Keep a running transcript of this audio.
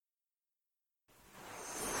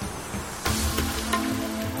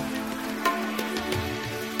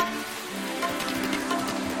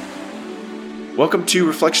Welcome to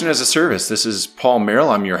Reflection as a Service. This is Paul Merrill.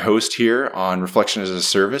 I'm your host here on Reflection as a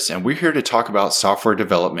Service, and we're here to talk about software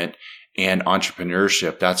development and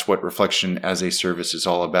entrepreneurship. That's what Reflection as a Service is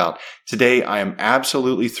all about. Today, I am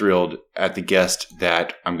absolutely thrilled at the guest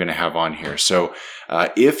that I'm going to have on here. So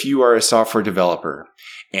if you are a software developer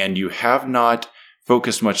and you have not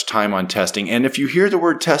focused much time on testing, and if you hear the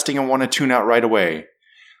word testing and want to tune out right away,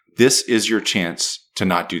 this is your chance to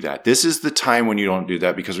not do that. This is the time when you don't do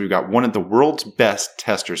that, because we've got one of the world's best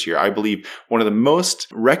testers here. I believe one of the most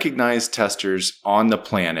recognized testers on the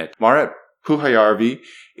planet. Maaret Pyhäjärvi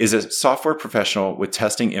is a software professional with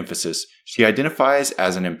testing emphasis. She identifies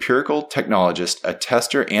as an empirical technologist, a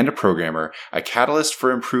tester and a programmer, a catalyst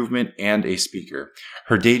for improvement, and a speaker.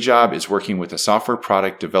 Her day job is working with a software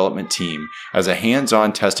product development team as a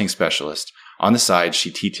hands-on testing specialist. On the side,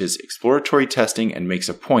 she teaches exploratory testing and makes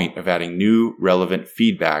a point of adding new, relevant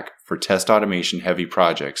feedback for test automation-heavy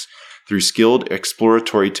projects through skilled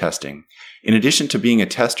exploratory testing. In addition to being a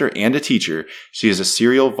tester and a teacher, she is a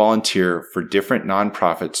serial volunteer for different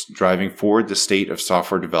nonprofits driving forward the state of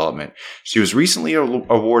software development. She was recently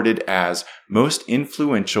awarded as Most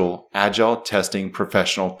Influential Agile Testing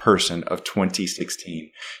Professional Person of 2016.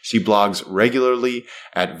 She blogs regularly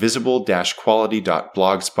at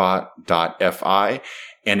visible-quality.blogspot.fi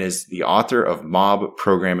and is the author of Mob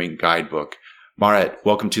Programming Guidebook. Maaret,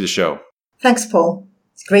 welcome to the show. Thanks, Paul.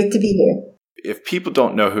 It's great to be here. If people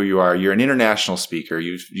don't know who you are, you're an international speaker.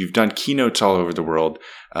 You've done keynotes all over the world.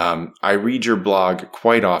 I read your blog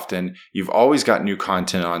quite often. You've always got new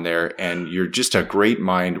content on there, and you're just a great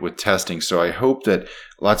mind with testing. So I hope that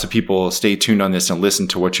lots of people stay tuned on this and listen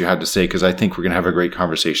to what you had to say, because I think we're going to have a great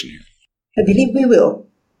conversation here. I believe we will.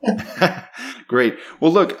 Great.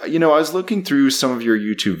 Well, look, I was looking through some of your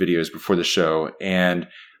YouTube videos before the show, and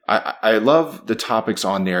I love the topics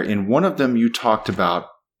on there. In one of them, you talked about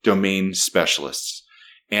domain specialists.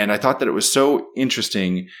 And I thought that it was so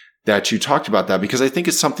interesting that you talked about that, because I think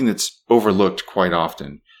it's something that's overlooked quite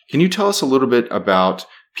often. Can you tell us a little bit about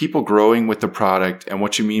people growing with the product and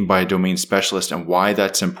what you mean by a domain specialist and why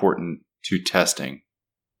that's important to testing?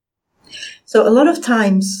 So a lot of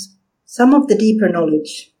times, some of the deeper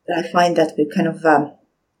knowledge that I find that we're kind of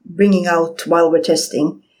bringing out while we're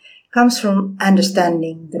testing comes from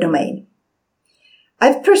understanding the domain.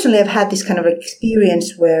 I personally have had this kind of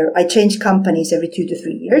experience where I change companies every 2 to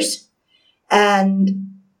 3 years. And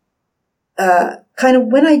kind of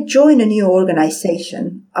when I join a new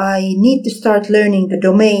organization, I need to start learning the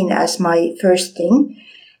domain as my first thing.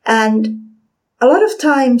 And a lot of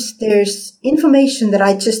times there's information that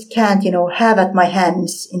I just can't, have at my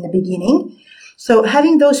hands in the beginning. So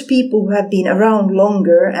having those people who have been around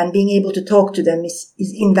longer and being able to talk to them is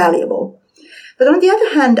invaluable. But on the other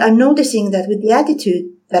hand, I'm noticing that with the attitude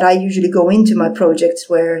that I usually go into my projects,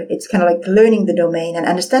 where it's kind of like learning the domain and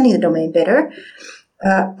understanding the domain better,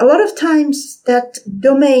 a lot of times that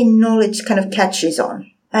domain knowledge kind of catches on.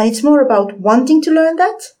 And it's more about wanting to learn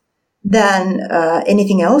that than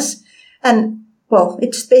anything else. And, well,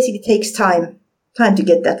 it just basically takes time to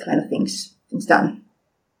get that kind of things done.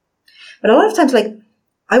 But a lot of times,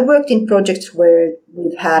 I worked in projects where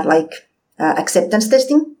we've had acceptance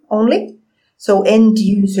testing only. So end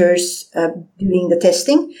users doing the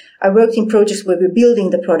testing. I worked in projects where we're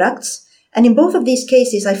building the products. And in both of these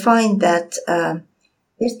cases, I find that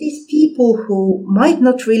there's these people who might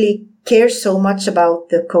not really care so much about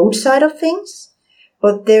the code side of things,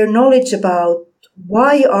 but their knowledge about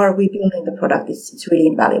why are we building the product is really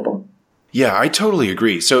invaluable. Yeah, I totally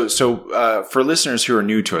agree. So for listeners who are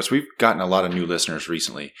new to us, we've gotten a lot of new listeners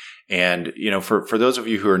recently. And, for those of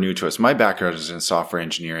you who are new to us, my background is in software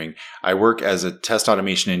engineering. I work as a test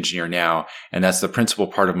automation engineer now, and that's the principal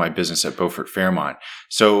part of my business at Beaufort Fairmont.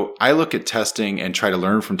 So I look at testing and try to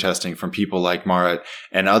learn from testing from people like Maaret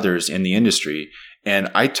and others in the industry. And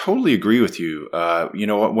I totally agree with you.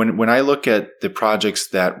 When I look at the projects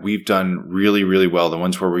that we've done really, really well, the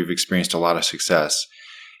ones where we've experienced a lot of success,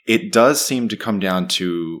 it does seem to come down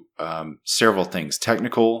to several things.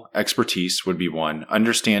 Technical expertise would be one.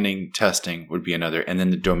 Understanding testing would be another. And then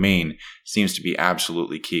the domain seems to be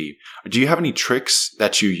absolutely key. Do you have any tricks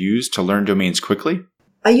that you use to learn domains quickly?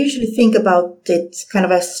 I usually think about it kind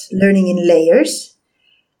of as learning in layers.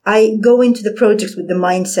 I go into the projects with the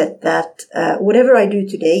mindset that whatever I do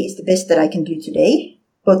today is the best that I can do today.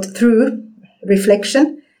 But through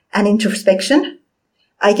reflection and introspection,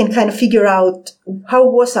 I can kind of figure out how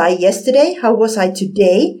was I yesterday, how was I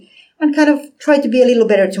today, and kind of try to be a little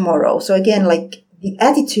better tomorrow. So again, the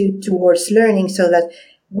attitude towards learning, so that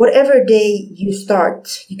whatever day you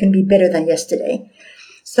start, you can be better than yesterday.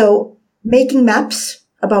 So making maps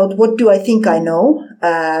about what do I think I know,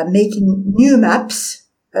 making new maps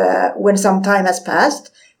when some time has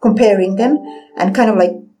passed, comparing them, and kind of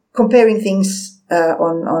like comparing things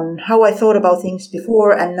on how I thought about things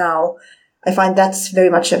before and now. I find that's very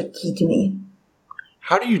much a key to me.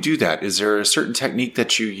 How do you do that? Is there a certain technique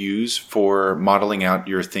that you use for modeling out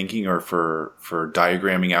your thinking or for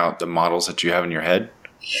diagramming out the models that you have in your head?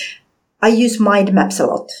 I use mind maps a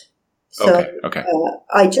lot. So Okay.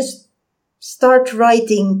 I just start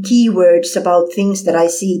writing keywords about things that I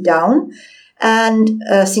see down. And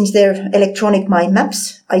since they're electronic mind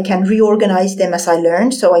maps, I can reorganize them as I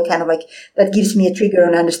learn. So I kind of like, that gives me a trigger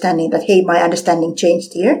on understanding that, hey, my understanding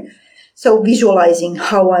changed here. So visualizing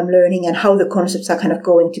how I'm learning and how the concepts are kind of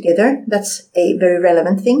going together, that's a very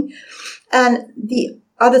relevant thing. And the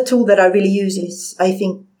other tool that I really use is, I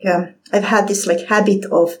think, I've had this like habit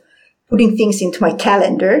of putting things into my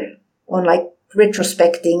calendar on like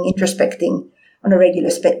retrospecting, introspecting on a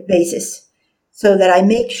regular basis, so that I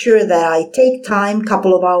make sure that I take time,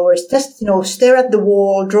 couple of hours, just, stare at the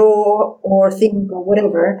wall, draw or think or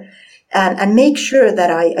whatever, and make sure that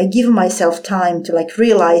I give myself time to like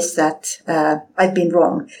realize that I've been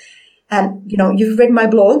wrong. And, you've read my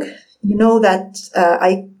blog. You know that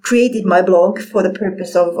I created my blog for the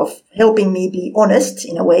purpose of helping me be honest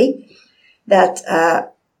in a way, that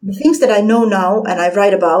the things that I know now and I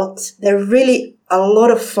write about, they're really a lot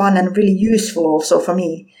of fun and really useful also for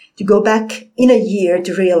me to go back in a year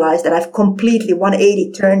to realize that I've completely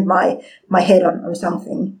 180 turned my head on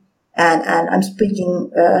something. And I'm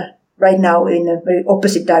speaking right now in a very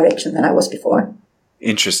opposite direction than I was before.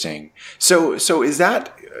 Interesting. So is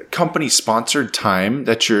that company sponsored time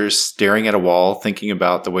that you're staring at a wall, thinking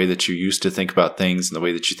about the way that you used to think about things and the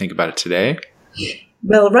way that you think about it today?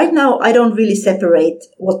 Well, right now, I don't really separate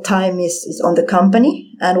what time is on the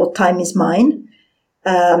company and what time is mine.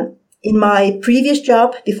 In my previous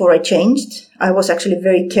job, before I changed, I was actually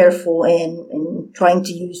very careful in trying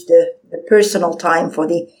to use the personal time for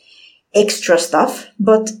the extra stuff.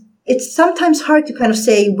 But it's sometimes hard to kind of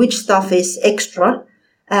say which stuff is extra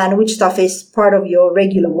and which stuff is part of your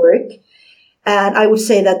regular work. And I would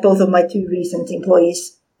say that both of my two recent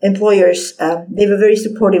employers, they were very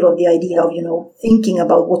supportive of the idea of, thinking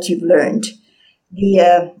about what you've learned.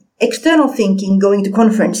 The external thinking, going to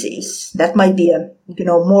conferences, that might be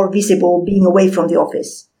more visible being away from the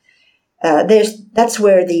office. That's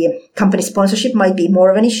where the company sponsorship might be more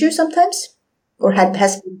of an issue sometimes, or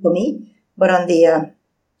has been for me. But on the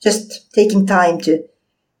just taking time to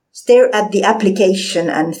stare at the application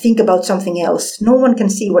and think about something else, no one can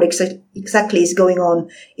see what exactly is going on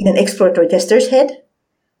in an exploratory tester's head.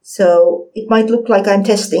 So it might look like I'm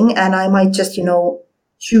testing, and I might just,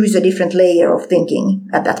 choose a different layer of thinking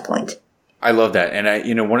at that point. I love that.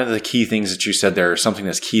 And one of the key things that you said there, something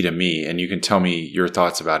that's key to me, and you can tell me your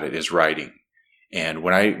thoughts about it, is writing. And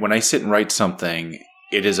when I sit and write something,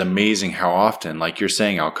 it is amazing how often, like you're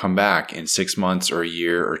saying, I'll come back in 6 months or a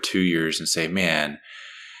year or 2 years and say, man,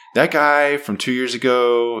 that guy from 2 years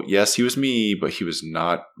ago, yes, he was me, but he was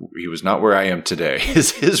not where I am today.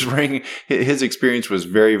 His experience was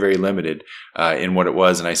very, very limited in what it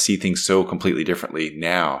was. And I see things so completely differently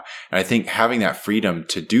now. And I think having that freedom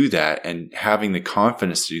to do that and having the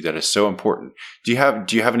confidence to do that is so important. Do you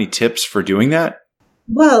have any tips for doing that?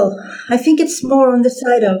 Well, I think it's more on the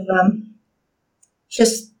side of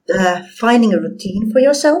just finding a routine for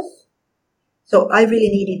yourself. So I really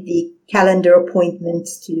needed the calendar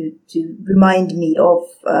appointments to remind me of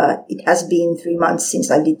it has been 3 months since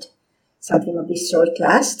I did something of this sort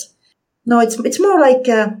last. No, it's more like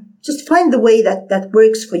just find the way that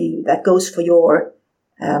works for you, that goes for your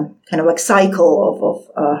kind of like cycle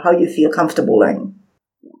of how you feel comfortable learning.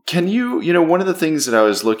 Can you, one of the things that I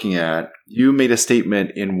was looking at, you made a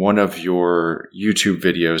statement in one of your YouTube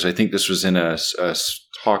videos. I think this was in a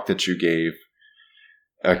talk that you gave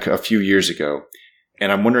a few years ago,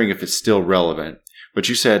 and I'm wondering if it's still relevant. But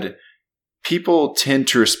you said people tend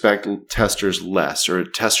to respect testers less, or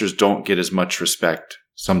testers don't get as much respect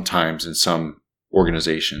sometimes in some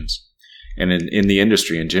organizations and in the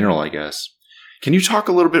industry in general, I guess. Can you talk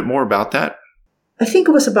a little bit more about that? I think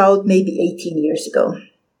it was about maybe 18 years ago.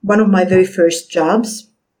 One of my very first jobs,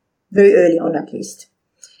 very early on at least.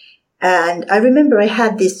 And I remember I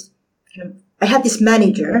had this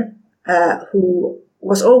manager who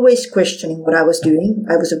was always questioning what I was doing.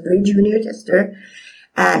 I was a very junior tester,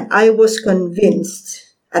 and I was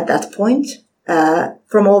convinced at that point,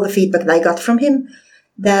 from all the feedback that I got from him,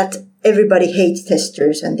 that everybody hates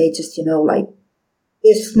testers and they just,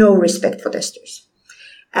 there's no respect for testers.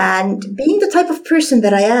 And being the type of person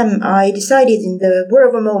that I am, I decided in the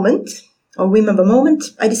whim of a moment,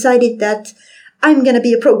 I decided that I'm going to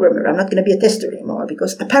be a programmer. I'm not going to be a tester anymore,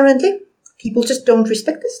 because apparently people just don't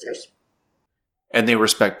respect testers. And they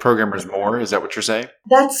respect programmers more? Is that what you're saying?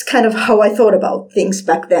 That's kind of how I thought about things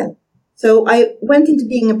back then. So I went into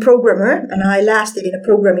being a programmer, and I lasted in a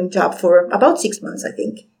programming job for about 6 months, I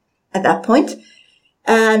think, at that point.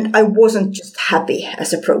 And I wasn't just happy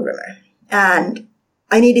as a programmer. And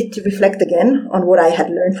I needed to reflect again on what I had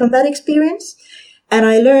learned from that experience. And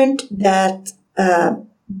I learned that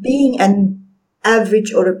being an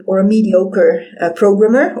average or a mediocre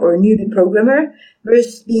programmer or a newbie programmer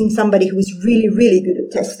versus being somebody who is really, really good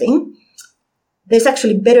at testing, there's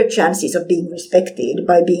actually better chances of being respected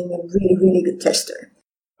by being a really, really good tester.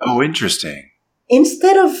 Oh, interesting.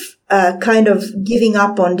 Instead of kind of giving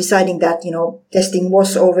up on deciding that, testing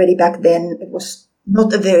was already back then, it was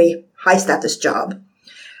not a very high status job,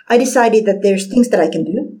 I decided that there's things that I can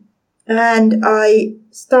do. And I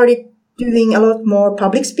started doing a lot more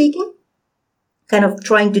public speaking, kind of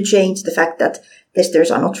trying to change the fact that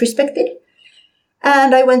testers are not respected.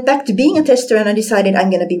 And I went back to being a tester, and I decided I'm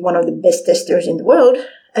going to be one of the best testers in the world.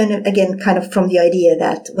 And again, kind of from the idea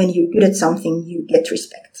that when you're good at something, you get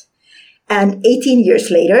respect. And 18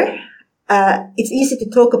 years later, it's easy to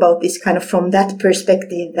talk about this kind of from that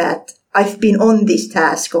perspective, that I've been on this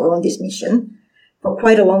task or on this mission for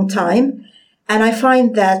quite a long time. And I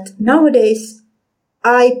find that nowadays,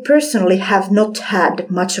 I personally have not had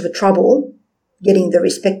much of a trouble getting the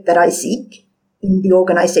respect that I seek in the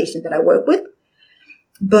organization that I work with.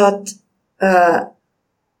 But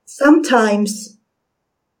sometimes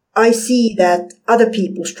I see that other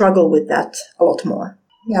people struggle with that a lot more.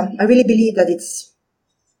 Yeah, I really believe that it's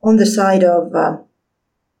on the side of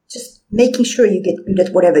just making sure you get good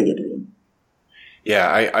at whatever you're doing. Yeah,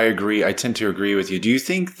 I agree. I tend to agree with you. Do you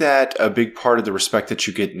think that a big part of the respect that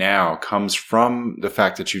you get now comes from the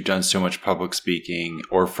fact that you've done so much public speaking,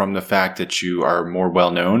 or from the fact that you are more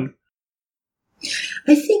well-known?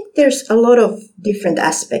 I think there's a lot of different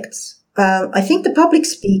aspects. I think the public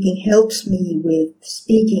speaking helps me with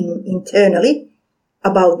speaking internally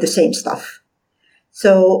about the same stuff.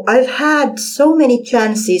 So I've had so many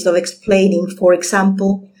chances of explaining, for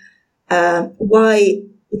example, why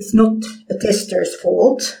it's not a tester's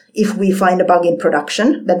fault if we find a bug in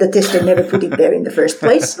production, that the tester never put it there in the first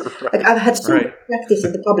place. Right. Like, I've had so much practice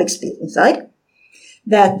in the public speaking side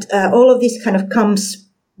that all of this kind of comes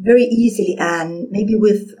very easily, and maybe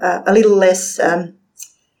with a little less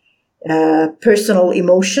personal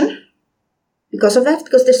emotion because of that,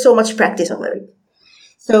 because there's so much practice over it.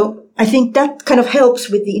 So I think that kind of helps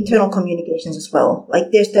with the internal communications as well.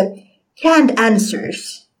 Like, there's the canned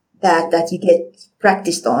answers that you get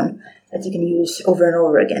practiced on, that you can use over and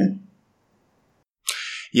over again.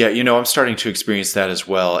 Yeah, I'm starting to experience that as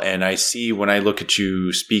well. And I see, when I look at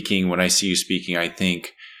you speaking, when I see you speaking, I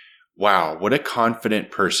think, wow, what a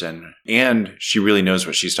confident person. And she really knows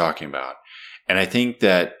what she's talking about. And I think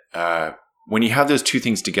that when you have those two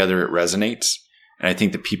things together, it resonates. And I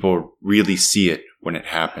think that people really see it when it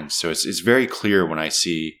happens. So it's very clear when I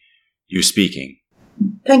see you speaking.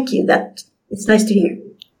 Thank you. It's nice to hear.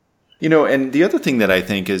 And the other thing that I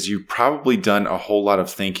think is you've probably done a whole lot of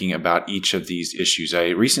thinking about each of these issues. I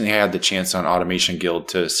recently had the chance on Automation Guild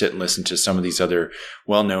to sit and listen to some of these other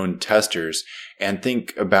well-known testers and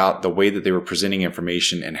think about the way that they were presenting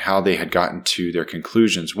information and how they had gotten to their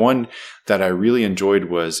conclusions. One that I really enjoyed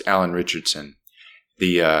was Alan Richardson,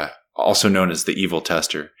 the also known as the evil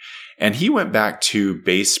tester. And he went back to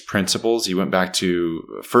base principles. He went back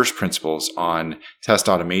to first principles on test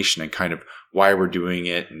automation and kind of why we're doing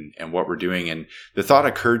it and what we're doing. And the thought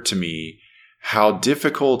occurred to me how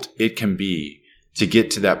difficult it can be to get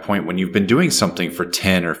to that point when you've been doing something for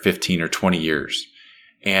 10 or 15 or 20 years.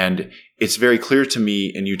 And it's very clear to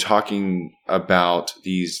me in you talking about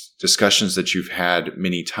these discussions that you've had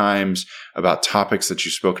many times, about topics that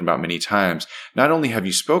you've spoken about many times. Not only have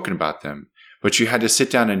you spoken about them, but you had to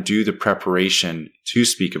sit down and do the preparation to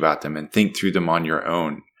speak about them and think through them on your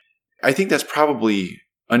own. I think that's probably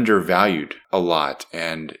undervalued a lot.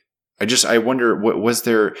 And I wonder,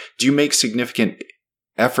 do you make significant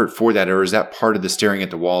effort for that? Or is that part of the staring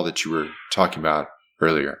at the wall that you were talking about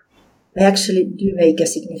earlier? I actually do make a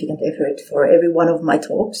significant effort for every one of my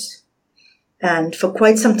talks. And for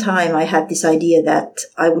quite some time, I had this idea that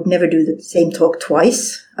I would never do the same talk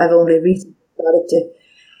twice. I've only recently started to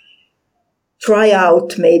try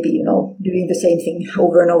out maybe, doing the same thing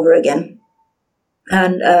over and over again.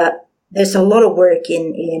 And there's a lot of work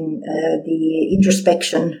in the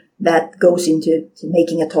introspection that goes into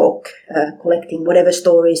making a talk, collecting whatever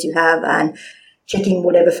stories you have and checking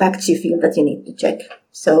whatever facts you feel that you need to check.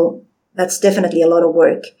 So that's definitely a lot of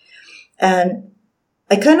work. And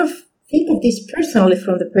I kind of think of this personally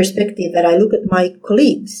from the perspective that I look at my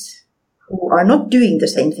colleagues who are not doing the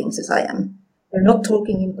same things as I am. They're not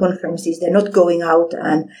talking in conferences. They're not going out,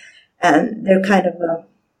 and they're kind of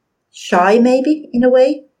shy, maybe in a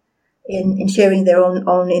way, in sharing their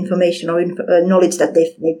own information or knowledge that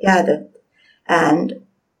they've gathered. And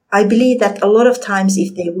I believe that a lot of times,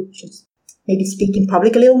 if they would just maybe speak in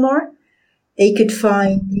public a little more, they could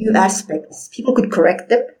find new aspects. People could correct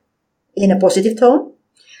them in a positive tone,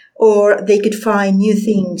 or they could find new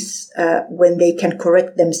things when they can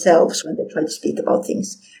correct themselves when they try to speak about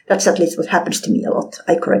things. That's at least what happens to me a lot.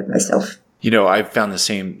 I correct myself. I've found the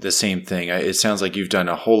same thing. It sounds like you've done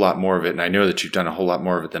a whole lot more of it, and I know that you've done a whole lot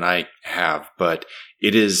more of it than I have, but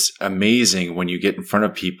it is amazing when you get in front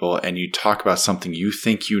of people and you talk about something you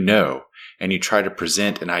think you know, and you try to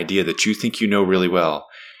present an idea that you think you know really well.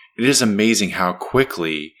 It is amazing how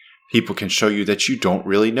quickly people can show you that you don't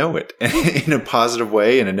really know it in a positive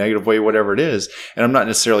way, in a negative way, whatever it is. And I'm not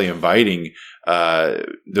necessarily inviting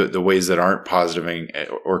the ways that aren't positive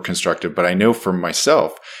or constructive, but I know for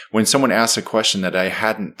myself, when someone asks a question that I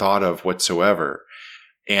hadn't thought of whatsoever,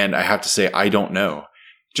 and I have to say, I don't know,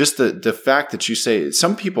 just the fact that you say,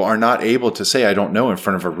 some people are not able to say, I don't know, in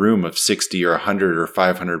front of a room of 60 or 100 or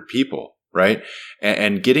 500 people, right?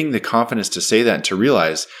 And getting the confidence to say that and to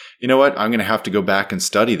realize, you know what, I'm going to have to go back and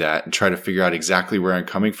study that and try to figure out exactly where I'm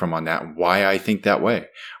coming from on that and why I think that way,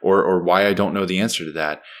 or why I don't know the answer to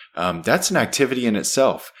that. That's an activity in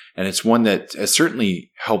itself. And it's one that has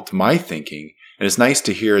certainly helped my thinking. And it's nice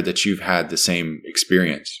to hear that you've had the same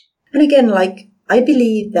experience. And again, I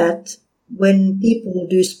believe that when people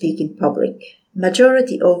do speak in public,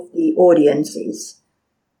 majority of the audiences,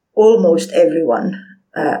 almost everyone,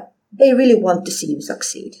 they really want to see you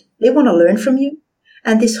succeed. They want to learn from you.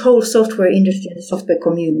 And this whole software industry and the software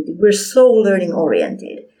community, we're so learning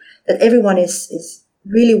oriented that everyone is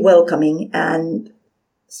really welcoming. And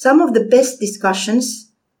some of the best discussions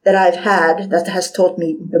that I've had that has taught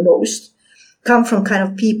me the most come from kind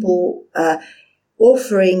of people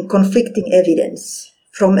offering conflicting evidence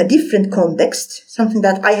from a different context, something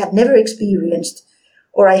that I had never experienced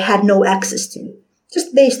or I had no access to,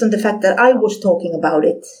 just based on the fact that I was talking about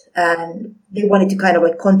it and they wanted to kind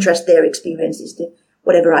of contrast their experiences to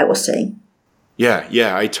whatever I was saying.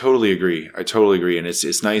 Yeah, I totally agree. And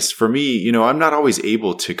it's nice for me, I'm not always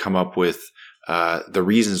able to come up with the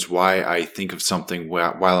reasons why I think of something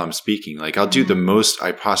while I'm speaking. I'll do the most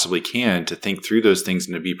I possibly can to think through those things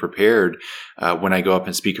and to be prepared when I go up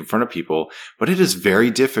and speak in front of people. But it is very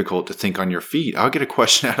difficult to think on your feet. I'll get a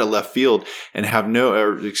question out of left field and have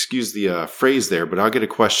excuse the phrase there, but I'll get a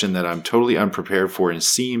question that I'm totally unprepared for and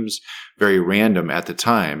seems very random at the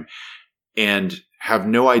time, and have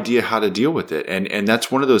no idea how to deal with it. And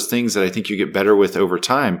that's one of those things that I think you get better with over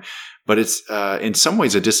time. But it's in some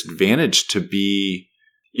ways a disadvantage to be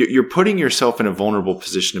 – you're putting yourself in a vulnerable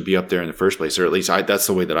position to be up there in the first place, or at least that's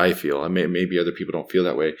the way that I feel. Maybe other people don't feel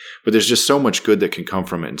that way. But there's just so much good that can come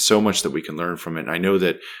from it and so much that we can learn from it. And I know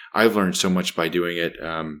that I've learned so much by doing it.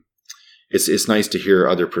 It's nice to hear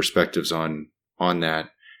other perspectives on that.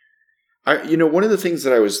 One of the things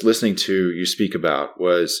that I was listening to you speak about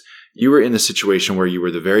was you were in the situation where you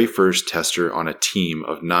were the very first tester on a team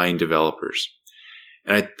of 9 developers.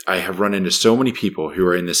 And I have run into so many people who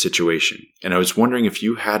are in this situation. And I was wondering if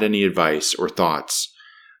you had any advice or thoughts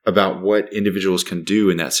about what individuals can do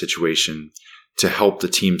in that situation to help the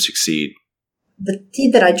team succeed. The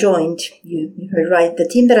team that I joined, you heard right, the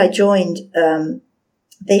team that I joined,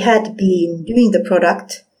 they had been doing the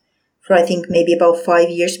product for I think maybe about 5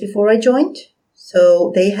 years before I joined.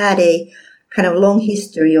 So they had a kind of long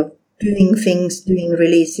history of doing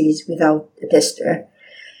releases without a tester.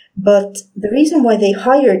 But the reason why they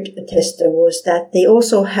hired a tester was that they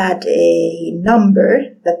also had a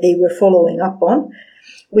number that they were following up on,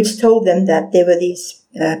 which told them that there were these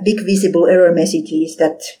big visible error messages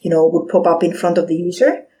that, would pop up in front of the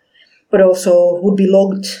user, but also would be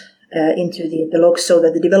logged into the logs so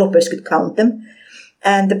that the developers could count them.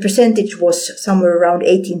 And the percentage was somewhere around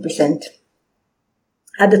 18%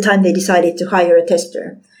 at the time they decided to hire a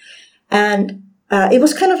tester. And it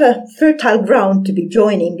was kind of a fertile ground to be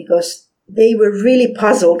joining because they were really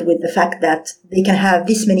puzzled with the fact that they can have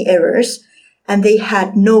this many errors and they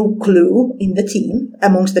had no clue in the team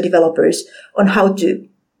amongst the developers on how to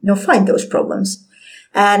find those problems.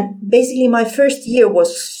 And basically my first year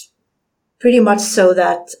was pretty much so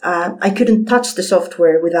that I couldn't touch the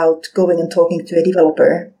software without going and talking to a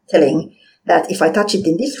developer, telling that if I touch it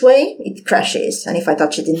in this way, it crashes. And if I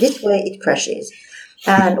touch it in this way, it crashes.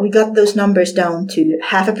 And we got those numbers down to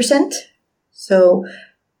 0.5%. So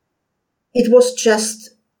it was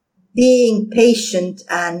just being patient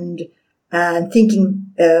and and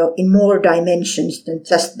thinking in more dimensions than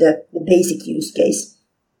just the basic use case.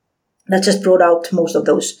 That just brought out most of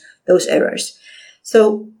those errors.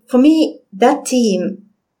 So for me, that team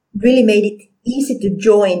really made it easy to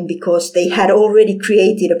join because they had already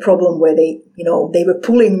created a problem where they were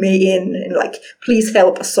pulling me in and like, please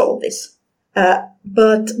help us solve this.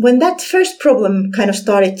 But when that first problem kind of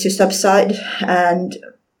started to subside and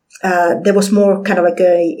there was more kind of like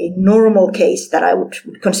a normal case that I would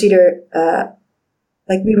consider,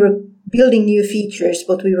 like we were building new features,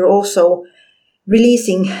 but we were also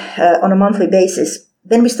releasing on a monthly basis.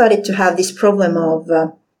 Then we started to have this problem of,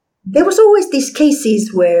 there was always these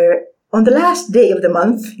cases where on the last day of the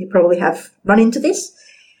month, you probably have run into this,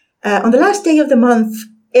 on the last day of the month,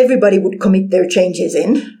 everybody would commit their changes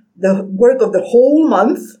in. The work of the whole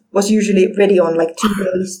month was usually ready on like 2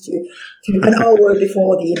 days to an hour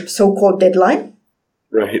before the so-called deadline.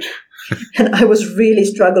 Right. And I was really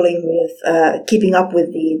struggling with keeping up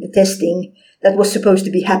with the testing that was supposed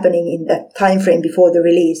to be happening in the time frame before the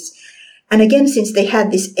release. And again, since they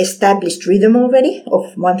had this established rhythm already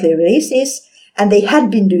of monthly releases, and they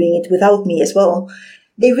had been doing it without me as well,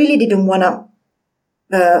 they really didn't want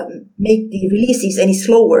to make the releases any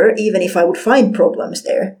slower, even if I would find problems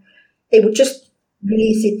there. They would just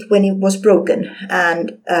release it when it was broken.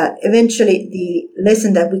 And eventually the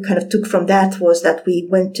lesson that we kind of took from that was that we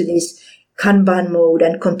went to this Kanban mode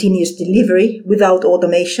and continuous delivery without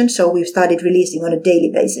automation. So we started releasing on a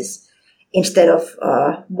daily basis instead of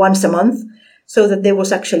once a month, so that there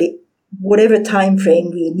was actually whatever time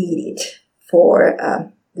frame we needed for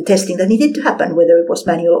the testing that needed to happen, whether it was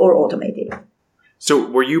manual or automated. So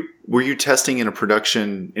were you testing in a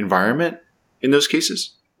production environment in those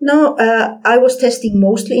cases? No, I was testing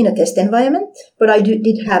mostly in a test environment, but I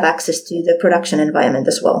did have access to the production environment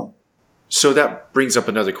as well. So that brings up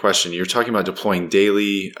another question. You're talking about deploying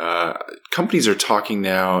daily. Companies are talking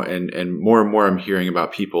now, and more I'm hearing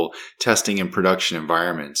about people testing in production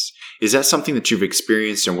environments. Is that something that you've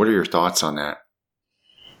experienced, and what are your thoughts on that?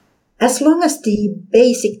 As long as the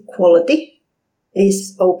basic quality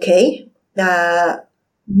is okay,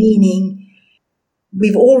 meaning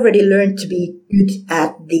we've already learned to be good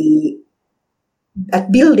at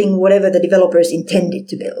building whatever the developers intended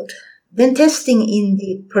to build. Then testing in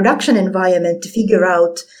the production environment to figure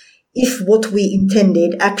out if what we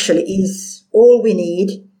intended actually is all we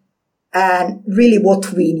need and really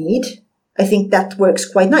what we need. I think that works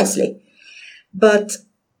quite nicely. But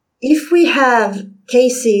if we have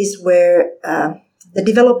cases where the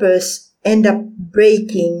developers end up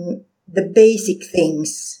breaking the basic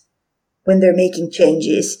things when they're making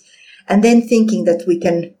changes, and then thinking that we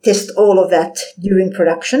can test all of that during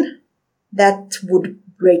production, that would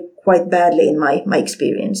break quite badly in my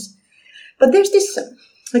experience. But there's this,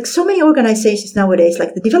 like so many organizations nowadays,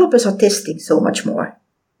 like the developers are testing so much more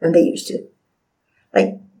than they used to.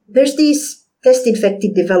 Like there's these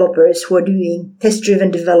test-infected developers who are doing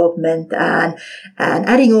test-driven development and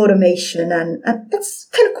adding automation, and that's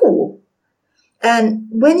kind of cool. And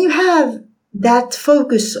when you have that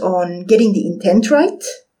focus on getting the intent right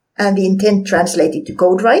and the intent translated to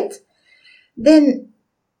code right, then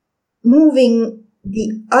moving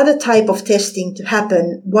the other type of testing to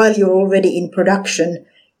happen while you're already in production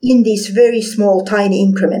in these very small, tiny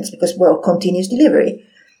increments, because, well, continuous delivery,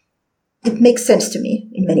 it makes sense to me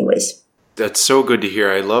in many ways. That's so good to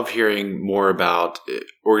hear. I love hearing more about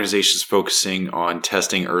organizations focusing on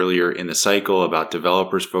testing earlier in the cycle, about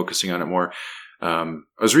developers focusing on it more. I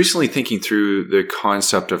was recently thinking through the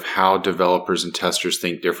concept of how developers and testers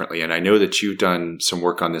think differently. And I know that you've done some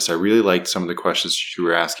work on this. I really liked some of the questions you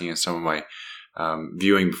were asking in some of my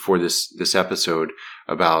viewing before this episode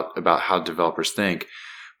about how developers think.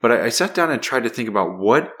 But I sat down and tried to think about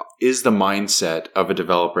what is the mindset of a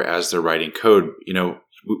developer as they're writing code. You know,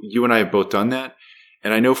 you and I have both done that.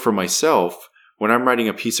 And I know for myself, when I'm writing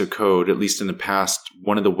a piece of code, at least in the past,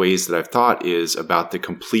 one of the ways that I've thought is about the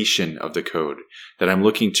completion of the code, that I'm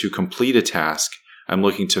looking to complete a task. I'm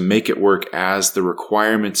looking to make it work as the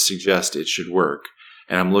requirements suggest it should work.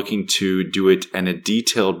 And I'm looking to do it in a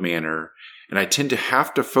detailed manner. And I tend to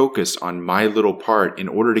have to focus on my little part in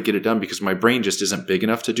order to get it done because my brain just isn't big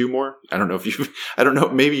enough to do more. I don't know,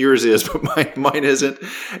 maybe yours is, but mine isn't.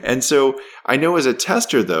 And so I know as a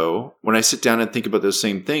tester though, when I sit down and think about those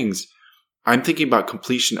same things, I'm thinking about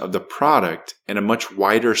completion of the product in a much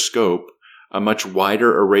wider scope, a much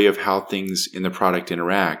wider array of how things in the product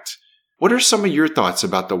interact. What are some of your thoughts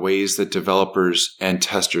about the ways that developers and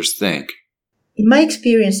testers think? In my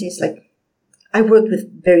experiences, I worked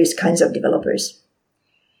with various kinds of developers.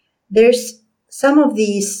 There's some of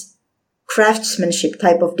these craftsmanship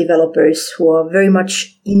type of developers who are very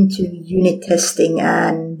much into unit testing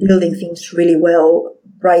and building things really well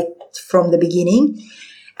right from the beginning.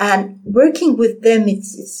 And working with them,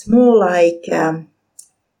 it's more like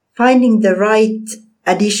finding the right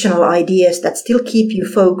additional ideas that still keep you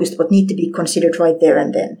focused but need to be considered right there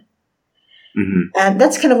and then. Mm-hmm. And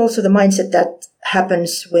that's kind of also the mindset that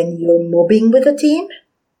happens when you're mobbing with a team,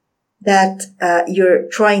 that you're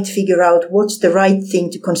trying to figure out what's the right thing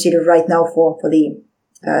to consider right now for the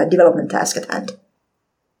development task at hand.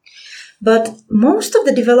 But most of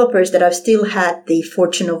the developers that I've still had the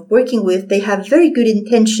fortune of working with, they have very good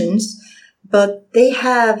intentions, but they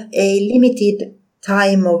have a limited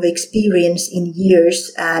time of experience in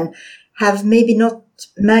years and have maybe not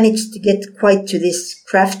managed to get quite to this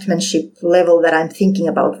craftsmanship level that I'm thinking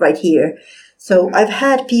about right here. So I've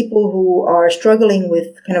had people who are struggling with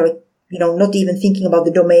kind of, not even thinking about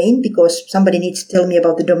the domain because somebody needs to tell me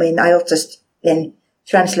about the domain. I'll just then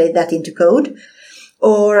translate that into code.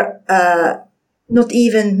 Or not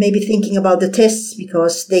even maybe thinking about the tests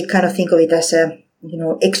because they kind of think of it as a,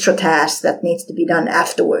 extra task that needs to be done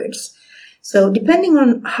afterwards. So depending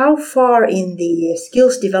on how far in the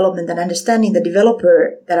skills development and understanding the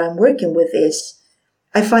developer that I'm working with is,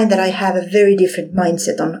 I find that I have a very different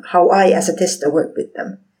mindset on how I as a tester work with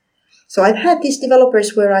them. So I've had these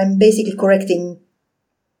developers where I'm basically correcting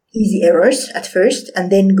easy errors at first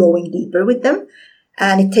and then going deeper with them.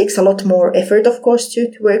 And it takes a lot more effort, of course,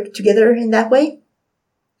 to work together in that way.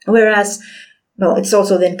 Whereas, it's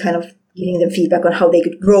also then kind of giving them feedback on how they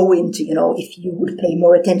could grow into, if you would pay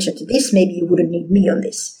more attention to this, maybe you wouldn't need me on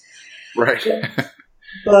this. Right.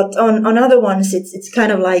 But on other ones, it's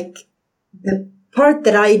kind of like the part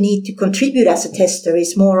that I need to contribute as a tester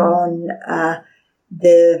is more on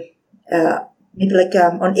maybe like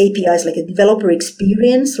on APIs, like a developer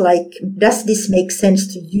experience. Like, does this make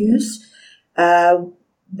sense to use?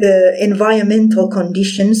 The environmental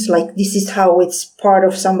conditions, like this is how it's part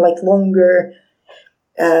of some like longer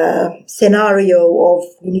scenario of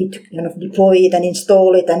you need to kind of deploy it and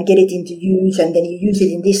install it and get it into use, and then you use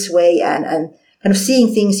it in this way and kind of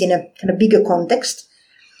seeing things in a kind of bigger context.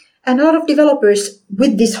 And a lot of developers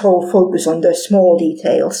with this whole focus on the small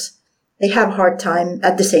details, they have a hard time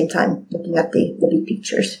at the same time looking at the big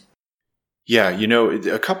pictures. Yeah,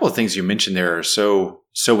 a couple of things you mentioned there are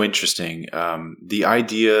so interesting. The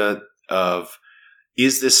idea of,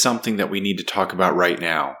 is this something that we need to talk about right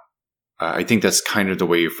now? I think that's kind of the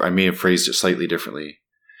way I may have phrased it slightly differently.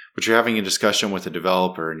 But you're having a discussion with a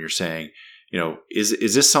developer and you're saying,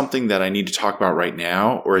 is this something that I need to talk about right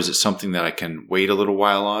now? Or is it something that I can wait a little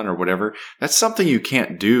while on or whatever? That's something you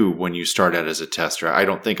can't do when you start out as a tester. I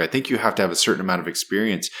think you have to have a certain amount of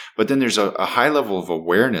experience, but then there's a high level of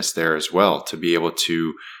awareness there as well to be able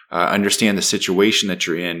to understand the situation that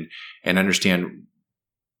you're in and understand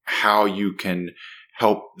how you can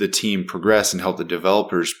help the team progress and help the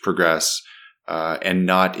developers progress and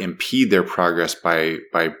not impede their progress by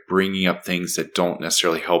bringing up things that don't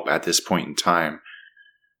necessarily help at this point in time.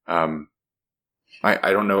 I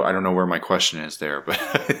don't know where my question is there, but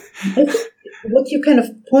what you're kind of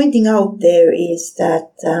pointing out there is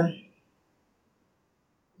that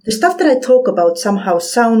the stuff that I talk about somehow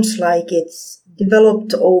sounds like it's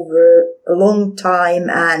developed over a long time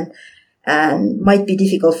and might be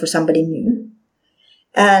difficult for somebody new.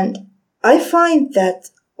 And I find that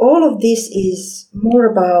all of this is more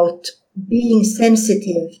about being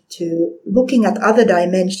sensitive to looking at other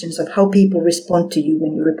dimensions of how people respond to you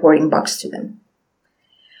when you're reporting bugs to them.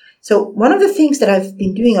 So one of the things that I've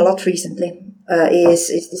been doing a lot recently is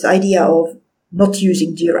this idea of not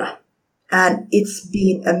using Jira. And it's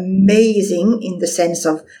been amazing in the sense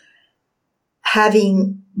of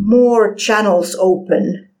having more channels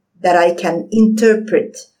open that I can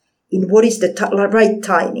interpret in what is the right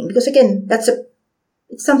timing. Because again, it's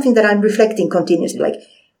something that I'm reflecting continuously. Like,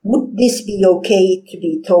 would this be okay to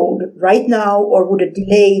be told right now, or would a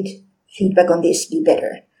delayed feedback on this be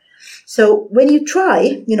better? So when you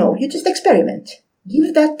try, you just experiment.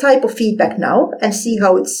 Give that type of feedback now and see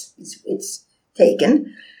how it's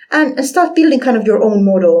taken, and start building kind of your own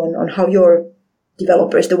model on how your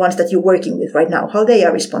developers, the ones that you're working with right now, how they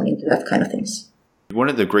are responding to that kind of things. One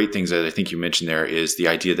of the great things that I think you mentioned there is the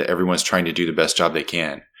idea that everyone's trying to do the best job they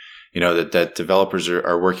can. That developers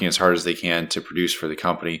are working as hard as they can to produce for the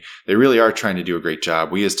company. They really are trying to do a great job.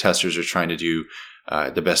 We as testers are trying to do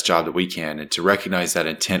the best job that we can. And to recognize that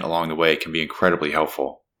intent along the way can be incredibly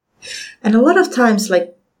helpful. And a lot of times,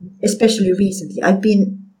 like especially recently, I've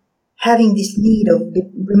been having this need of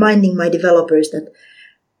reminding my developers that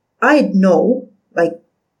I know, like,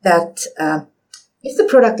 that if the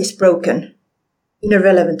product is broken, in a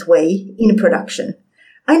relevant way in production,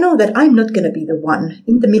 I know that I'm not going to be the one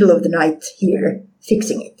in the middle of the night here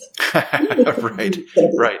fixing it.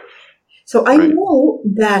 Right. So I know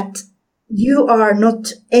that you are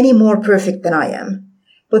not any more perfect than I am,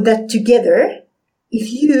 but that together,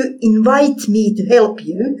 if you invite me to help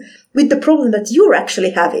you with the problem that you're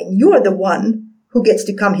actually having, you are the one who gets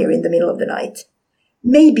to come here in the middle of the night.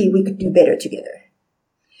 Maybe we could do better together.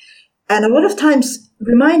 And a lot of times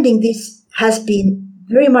reminding this has been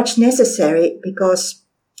very much necessary because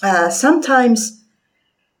sometimes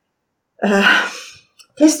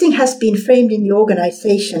testing has been framed in the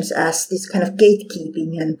organizations as this kind of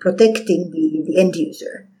gatekeeping and protecting the end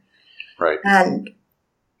user. Right. And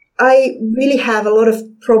I really have a lot of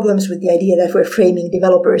problems with the idea that we're framing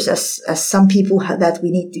developers as some people that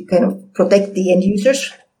we need to kind of protect the end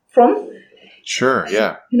users from. Sure,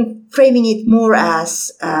 yeah. Framing it more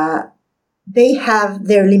as they have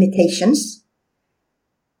their limitations.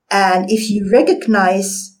 And if you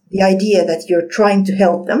recognize the idea that you're trying to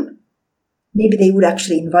help them, maybe they would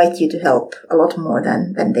actually invite you to help a lot more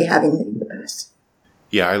than they have in the past.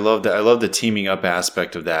 Yeah, I love that. I love the teaming up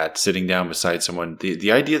aspect of that, sitting down beside someone.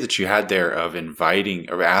 The idea that you had there of inviting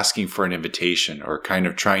or asking for an invitation or kind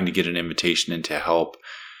of trying to get an invitation into help.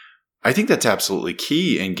 I think that's absolutely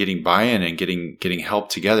key in getting buy-in and getting help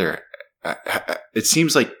together. It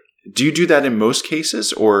seems like, do you do that in most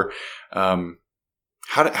cases, or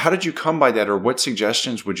how did you come by that, or what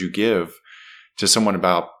suggestions would you give to someone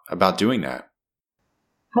about doing that?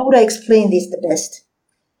 How would I explain this the best?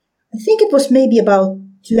 I think it was maybe about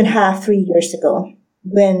 2.5, 3 years ago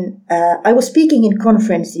when I was speaking in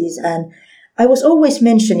conferences, and I was always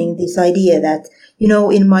mentioning this idea that,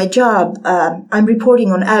 in my job, I'm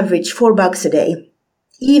reporting on average 4 bugs a day,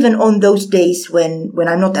 even on those days when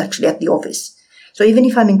I'm not actually at the office. So even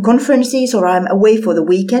if I'm in conferences or I'm away for the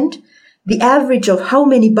weekend, the average of how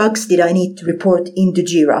many bugs did I need to report into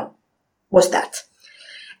Jira was that.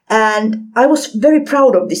 And I was very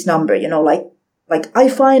proud of this number, like I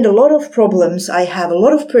find a lot of problems, I have a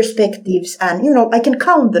lot of perspectives, and, I can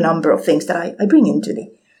count the number of things that I bring into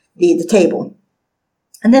the table.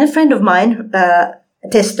 And then a friend of mine, a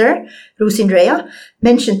tester, Rusindrea,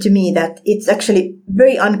 mentioned to me that it's actually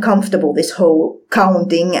very uncomfortable, this whole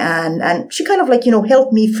counting, and she kind of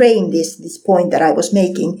helped me frame this point that I was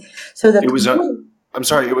making. So that it was, I'm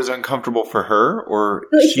sorry, it was uncomfortable for her, or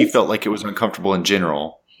she felt like it was uncomfortable in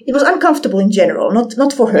general? It was uncomfortable in general,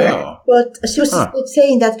 not for her. Yeah. But she was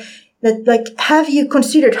saying that like, have you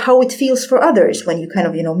considered how it feels for others when you kind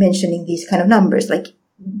of, mentioning these kind of numbers? Like,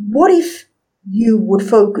 what if you would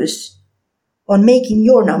focus on making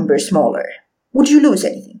your number smaller? Would you lose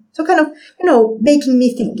anything? So kind of, making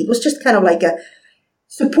me think. It was just kind of like a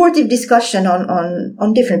supportive discussion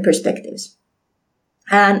on different perspectives.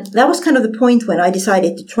 And that was kind of the point when I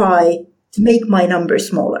decided to try to make my number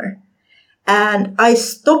smaller. And I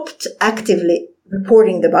stopped actively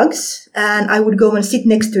reporting the bugs, and I would go and sit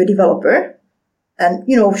next to a developer and,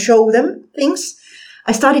 show them things.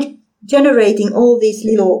 I started generating all these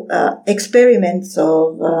little experiments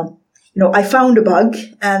of, I found a bug,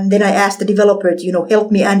 and then I asked the developer to,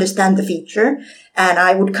 help me understand the feature. And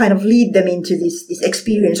I would kind of lead them into this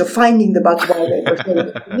experience of finding the bug while they were showing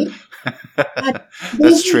it to me.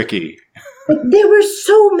 That's tricky. But there were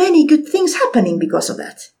so many good things happening because of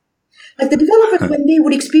that. Like the developers, when they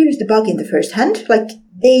would experience the bug in the first hand, like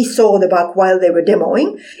they saw the bug while they were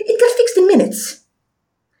demoing, it got fixed in minutes.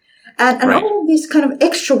 And right. All of this kind of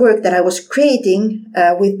extra work that I was creating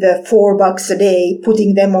with the 4 bugs a day,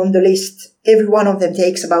 putting them on the list, every one of them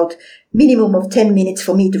takes about minimum of 10 minutes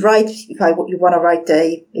for me to write, if you want to write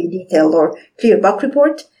a detailed or clear bug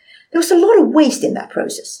report. There was a lot of waste in that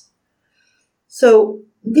process. So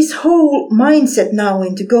this whole mindset now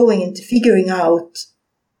into going into figuring out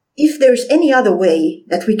if there's any other way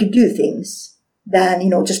that we could do things than,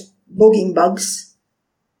 just logging bugs,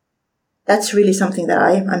 that's really something that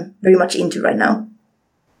I'm very much into right now.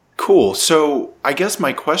 Cool. So I guess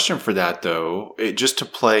my question for that, though, just to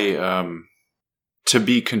play, to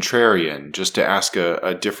be contrarian, just to ask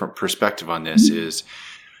a different perspective on this is,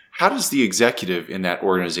 how does the executive in that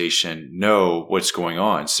organization know what's going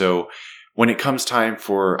on? So when it comes time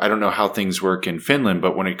for, I don't know how things work in Finland,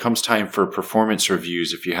 but when it comes time for performance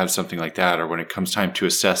reviews, if you have something like that, or when it comes time to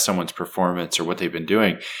assess someone's performance or what they've been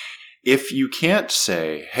doing, if you can't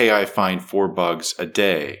say, hey, I find 4 bugs a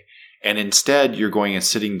day, and instead you're going and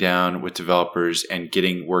sitting down with developers and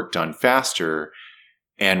getting work done faster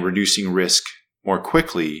and reducing risk more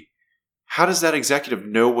quickly, how does that executive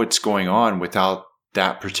know what's going on without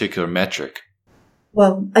that particular metric?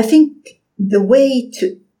 Well, I think the way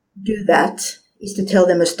to do that is to tell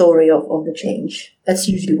them a story of the change. That's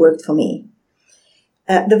usually worked for me.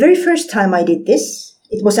 The very first time I did this,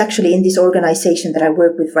 it was actually in this organization that I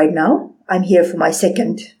work with right now. I'm here for my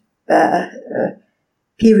second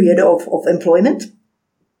period of employment.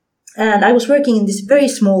 And I was working in this very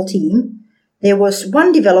small team. There was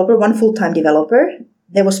one developer, one full-time developer.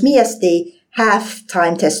 There was me as the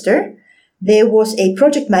half-time tester. There was a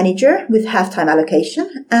project manager with half-time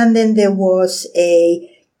allocation. And then there was a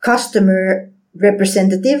customer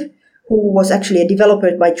representative who was actually a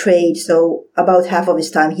developer by trade. So about half of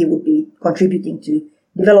his time he would be contributing to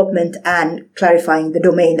development and clarifying the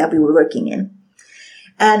domain that we were working in.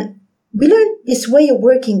 And we learned this way of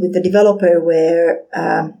working with the developer where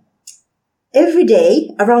every day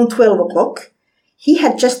around 12 o'clock, he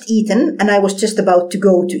had just eaten and I was just about to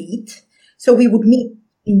go to eat. So we would meet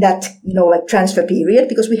in that, transfer period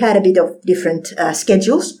because we had a bit of different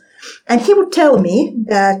schedules. And he would tell me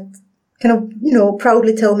that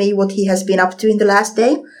proudly tell me what he has been up to in the last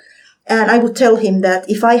day. And I would tell him that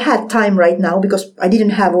if I had time right now, because I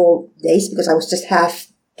didn't have all days because I was just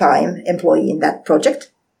half-time employee in that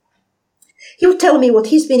project, he would tell me what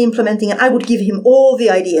he's been implementing and I would give him all the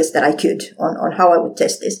ideas that I could on how I would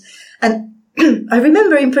test this. And I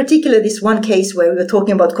remember in particular this one case where we were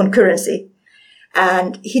talking about concurrency.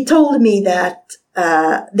 And he told me that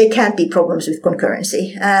there can't be problems with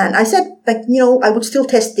concurrency. And I said, I would still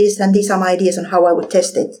test this and these are my ideas on how I would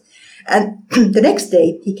test it. And the next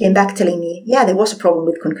day he came back telling me, yeah, there was a problem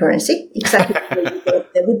with concurrency, exactly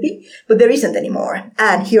what there would be, but there isn't anymore.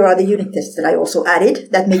 And here are the unit tests that I also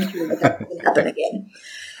added that make sure that doesn't happen again.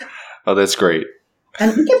 Oh, that's great.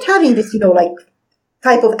 And we kept having this,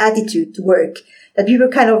 type of attitude to work that we were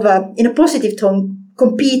kind of in a positive tone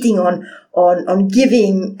competing on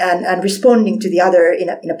giving and responding to the other in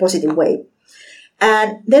a positive way.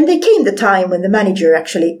 And then there came the time when the manager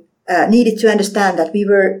actually needed to understand that we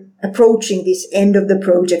were approaching this end of the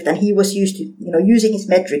project and he was used to, using his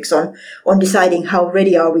metrics on deciding how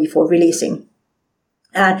ready are we for releasing.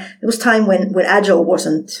 And there was time when Agile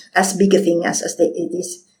wasn't as big a thing as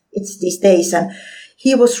it's these days. And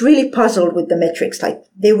he was really puzzled with the metrics. Like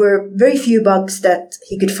there were very few bugs that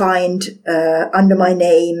he could find under my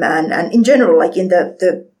name. And in general, like in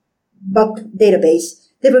the bug database,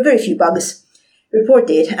 there were very few bugs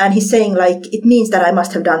reported. And he's saying it means that I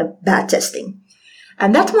must have done bad testing.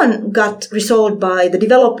 And that one got resolved by the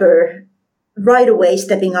developer right away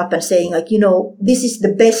stepping up and saying this is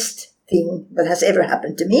the best thing that has ever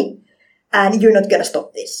happened to me. And you're not going to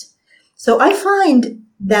stop this. So I find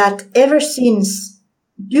that ever since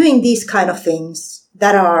doing these kind of things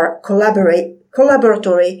that are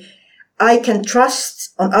collaboratory, I can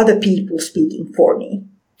trust on other people speaking for me.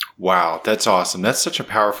 Wow, that's awesome. That's such a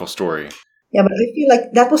powerful story. Yeah, but I feel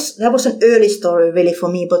like that was an early story really for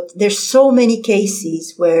me, but there's so many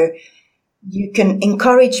cases where you can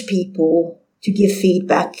encourage people to give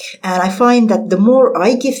feedback. And I find that the more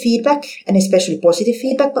I give feedback, and especially positive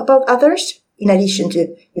feedback about others, in addition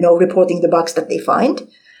to, reporting the bugs that they find,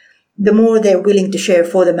 the more they're willing to share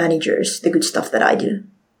for the managers the good stuff that I do.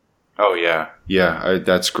 Oh, yeah. Yeah,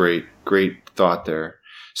 that's great. Great thought there.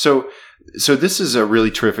 So this is a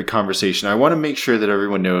really terrific conversation. I want to make sure that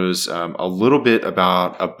everyone knows a little bit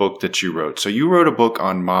about a book that you wrote. So you wrote a book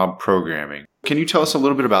on mob programming. Can you tell us a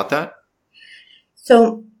little bit about that?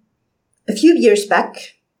 So a few years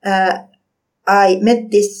back, I met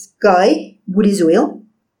this guy, Woody Zuil,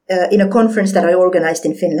 in a conference that I organized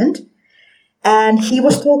in Finland. And he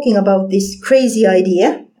was talking about this crazy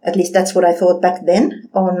idea, at least that's what I thought back then,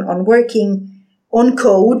 on working on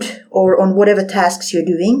code or on whatever tasks you're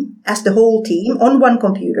doing as the whole team on one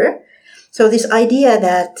computer. So this idea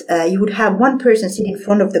that you would have one person sit in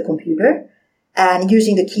front of the computer and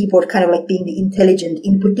using the keyboard kind of like being the intelligent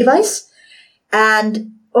input device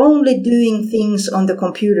and only doing things on the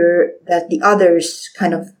computer that the others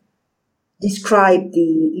kind of describe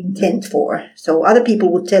the intent for. So other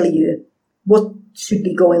people would tell you what should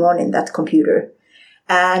be going on in that computer.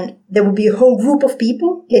 And there will be a whole group of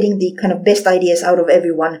people getting the kind of best ideas out of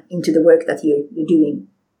everyone into the work that you're doing.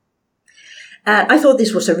 And I thought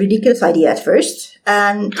this was a ridiculous idea at first.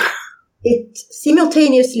 And it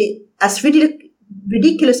simultaneously, as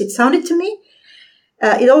ridiculous it sounded to me,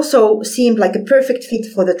 it also seemed like a perfect fit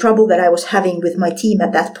for the trouble that I was having with my team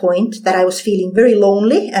at that point, that I was feeling very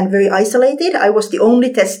lonely and very isolated. I was the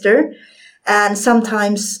only tester. And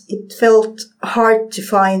sometimes it felt hard to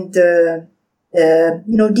find the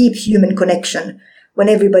deep human connection when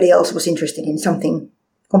everybody else was interested in something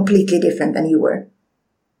completely different than you were.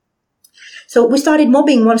 So we started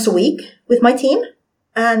mobbing once a week with my team,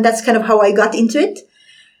 and that's kind of how I got into it.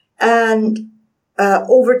 And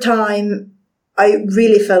over time, I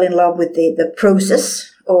really fell in love with the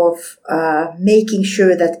process of making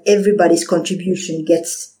sure that everybody's contribution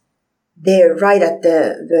gets there right at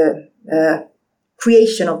the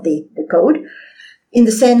creation of the code. In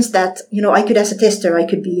the sense that, I could, as a tester, I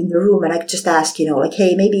could be in the room and I could just ask, like,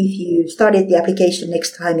 hey, maybe if you started the application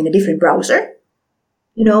next time in a different browser,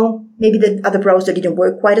 maybe the other browser didn't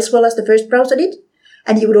work quite as well as the first browser did.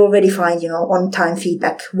 And you would already find, on-time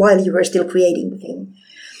feedback while you were still creating the thing.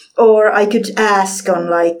 Or I could ask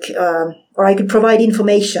or I could provide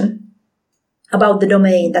information about the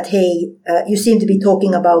domain that, hey, you seem to be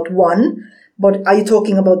talking about one, but are you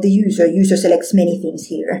talking about the user? User selects many things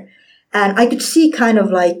here. And I could see kind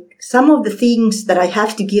of like some of the things that I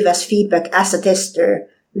have to give as feedback as a tester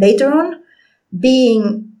later on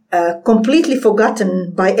being completely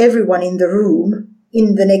forgotten by everyone in the room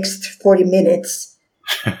in the next 40 minutes,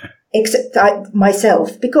 except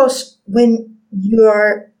myself. Because when you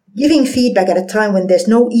are giving feedback at a time when there's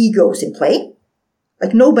no egos in play,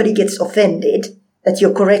 like nobody gets offended that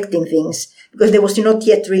you're correcting things because there was not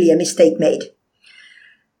yet really a mistake made.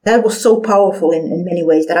 That was so powerful in many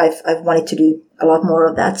ways that I've wanted to do a lot more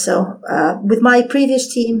of that. So with my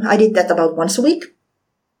previous team, I did that about once a week.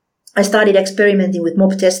 I started experimenting with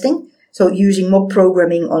mob testing, so using mob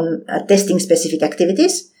programming on testing specific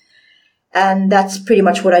activities. And that's pretty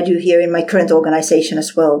much what I do here in my current organization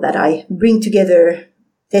as well, that I bring together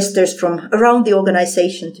testers from around the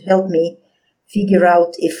organization to help me figure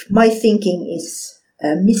out if my thinking is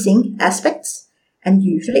missing aspects, and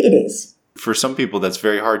usually it is. For some people, that's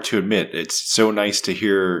very hard to admit. It's so nice to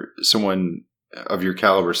hear someone of your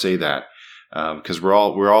caliber say that, because we're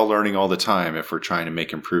all learning all the time if we're trying to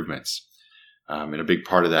make improvements. And a big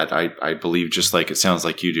part of that, I believe, just like it sounds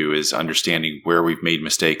like you do, is understanding where we've made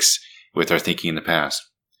mistakes with our thinking in the past.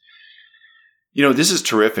 This is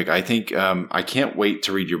terrific. I think I can't wait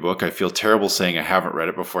to read your book. I feel terrible saying I haven't read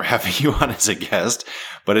it before having you on as a guest,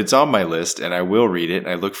 but it's on my list and I will read it and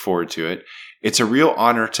I look forward to it. It's a real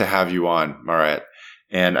honor to have you on, Maaret.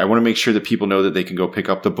 And I want to make sure that people know that they can go pick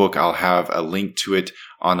up the book. I'll have a link to it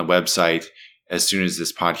on the website as soon as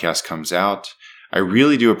this podcast comes out. I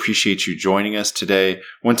really do appreciate you joining us today.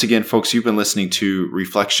 Once again, folks, you've been listening to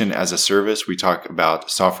Reflection as a Service. We talk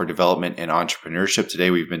about software development and entrepreneurship.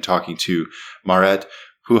 Today, we've been talking to Maaret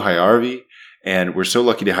Pyhäjärvi, and we're so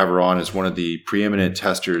lucky to have her on as one of the preeminent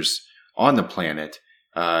testers on the planet,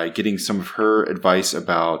 getting some of her advice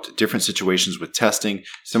about different situations with testing,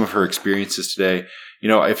 some of her experiences today.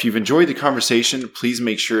 If you've enjoyed the conversation, please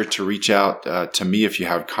make sure to reach out to me if you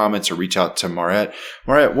have comments, or reach out to Maaret.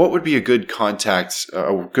 Maaret, what would be a good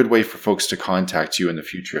way for folks to contact you in the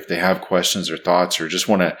future if they have questions or thoughts, or just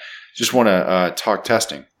want to talk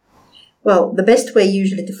testing? Well, the best way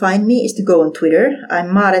usually to find me is to go on Twitter. I'm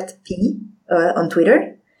Maaret P on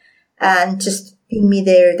Twitter, and just ping me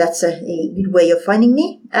there. That's a good way of finding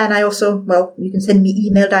me. And I also, you can send me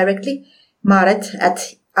email directly.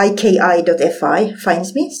 Maaret@iki.fi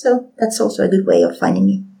finds me. So that's also a good way of finding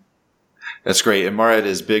me. That's great. And Maaret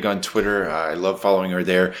is big on Twitter. I love following her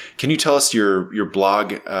there. Can you tell us your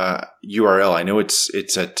blog URL? I know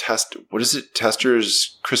it's a test. What is it?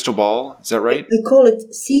 Testers Crystal Ball? Is that right? We call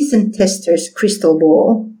it Seasoned Testers Crystal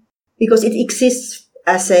Ball because it exists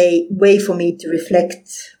as a way for me to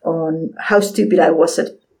reflect on how stupid I was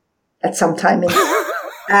at some time and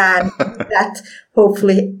that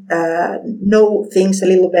hopefully know things a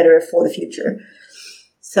little better for the future.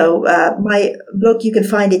 So my blog, you can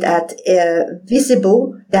find it at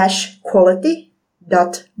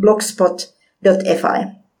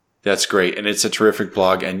visible-quality.blogspot.fi. That's great. And it's a terrific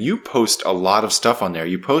blog. And you post a lot of stuff on there.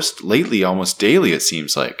 You post lately almost daily, it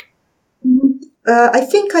seems like. I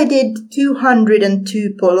think I did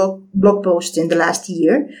 202 blog posts in the last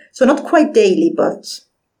year. So not quite daily, but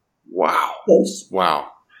wow. Close. Wow.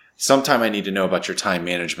 Sometime I need to know about your time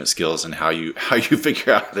management skills and how you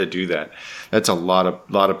figure out how to do that. That's a lot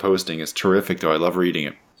of posting. It's terrific, though. I love reading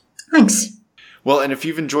it. Thanks. Well, and if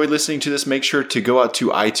you've enjoyed listening to this, make sure to go out to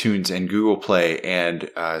iTunes and Google Play and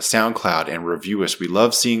SoundCloud and review us. We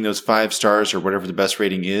love seeing those 5 stars or whatever the best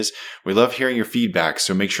rating is. We love hearing your feedback,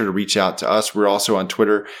 so make sure to reach out to us. We're also on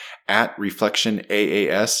Twitter at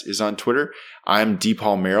ReflectionAAS is on Twitter. I'm D.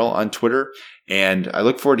 Paul Merrill on Twitter, and I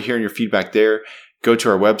look forward to hearing your feedback there. Go to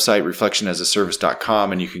our website,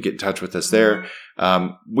 reflectionasaservice.com, and you can get in touch with us there.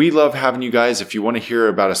 We love having you guys. If you want to hear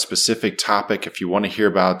about a specific topic, if you want to hear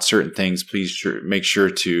about certain things, please make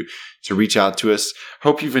sure to reach out to us.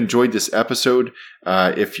 Hope you've enjoyed this episode.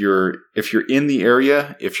 If you're in the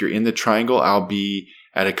area, if you're in the Triangle, I'll be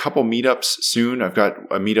at a couple meetups soon. I've got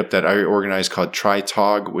a meetup that I organize called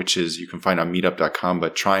TriTog, which is you can find on meetup.com,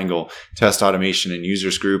 but Triangle Test Automation and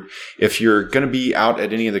Users Group. If you're going to be out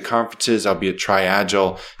at any of the conferences, I'll be at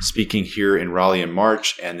TriAgile speaking here in Raleigh in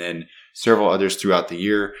March, and then several others throughout the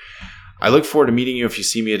year. I look forward to meeting you if you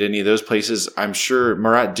see me at any of those places. I'm sure,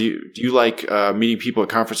 Murat, do you like meeting people at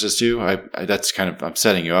conferences too? I'm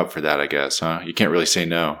setting you up for that, I guess, huh? You can't really say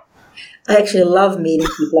no. I actually love meeting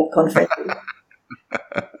people at conferences.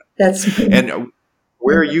 And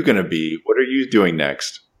where are you going to be? What are you doing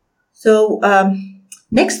next? So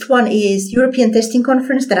next one is European Testing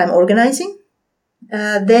Conference that I'm organizing.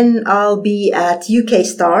 Then I'll be at UK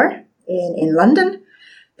STAR in London.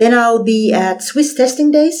 Then I'll be at Swiss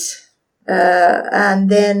Testing Days. And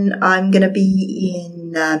then I'm going to be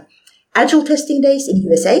in Agile Testing Days in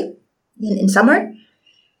USA in summer.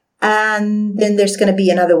 And then there's going to be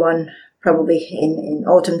another one probably in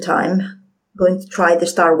autumn time. Going to try the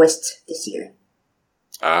Star West this year.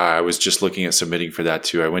 I was just looking at submitting for that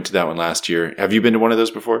too. I went to that one last year. Have you been to one of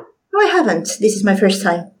those before? No, I haven't. This is my first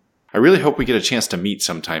time. I really hope we get a chance to meet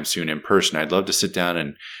sometime soon in person. I'd love to sit down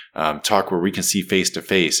and talk where we can see face to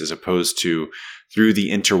face as opposed to through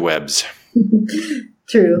the interwebs.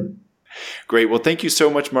 True. Great. Well, thank you so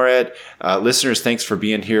much, Murat. Listeners, thanks for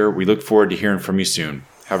being here. We look forward to hearing from you soon.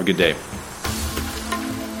 Have a good day.